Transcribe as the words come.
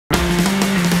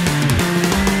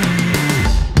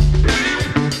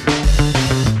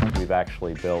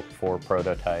actually built 4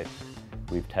 prototypes.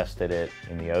 We've tested it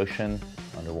in the ocean,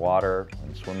 underwater,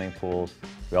 in swimming pools.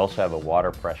 We also have a water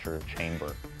pressure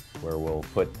chamber where we'll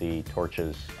put the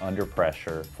torches under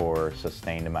pressure for a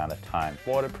sustained amount of time.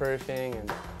 Waterproofing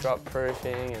and drop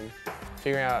proofing and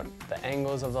figuring out the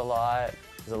angles of the light.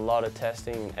 There's a lot of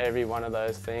testing in every one of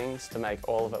those things to make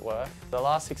all of it work. The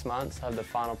last 6 months I have the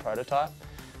final prototype,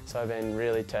 so I've been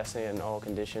really testing it in all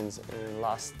conditions. In the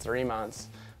last 3 months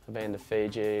I've been to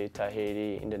Fiji,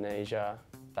 Tahiti, Indonesia,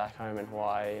 back home in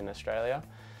Hawaii and Australia.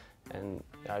 And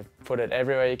I've put it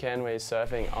everywhere you can, where you're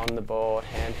surfing on the board,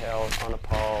 handheld, on a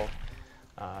pole.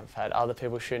 I've had other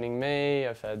people shooting me,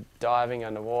 I've had diving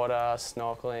underwater,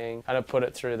 snorkeling, and I've put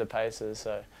it through the paces,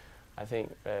 so I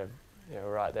think we're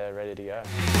right there ready to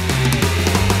go.